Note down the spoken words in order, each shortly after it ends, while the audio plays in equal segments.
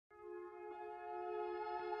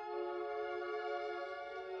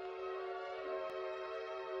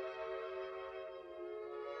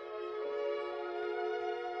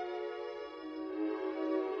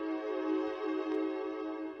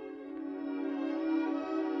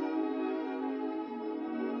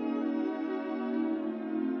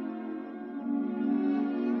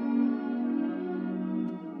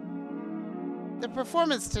The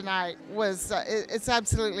performance tonight was, it's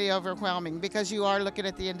absolutely overwhelming because you are looking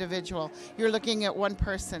at the individual. You're looking at one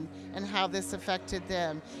person and how this affected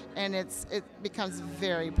them, and it becomes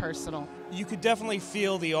very personal. You could definitely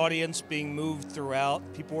feel the audience being moved throughout.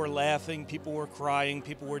 People were laughing, people were crying,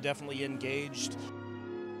 people were definitely engaged.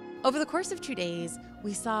 Over the course of 2 days,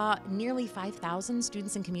 we saw nearly 5,000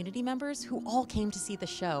 students and community members who all came to see the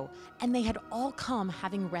show, and they had all come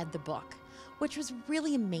having read the book, which was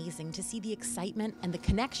really amazing to see the excitement and the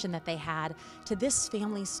connection that they had to this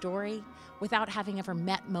family's story without having ever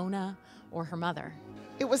met Mona or her mother.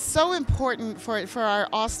 It was so important for our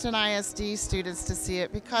Austin ISD students to see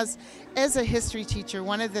it because as a history teacher,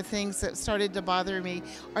 one of the things that started to bother me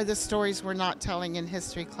are the stories we're not telling in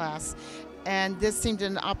history class. And this seemed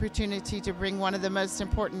an opportunity to bring one of the most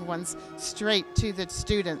important ones straight to the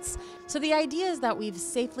students. So the idea is that we've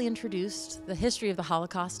safely introduced the history of the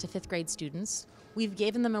Holocaust to 5th grade students. We've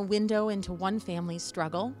given them a window into one family's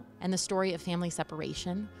struggle and the story of family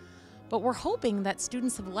separation. But we're hoping that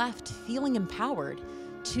students have left feeling empowered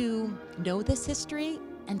to know this history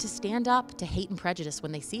and to stand up to hate and prejudice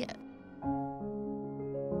when they see it.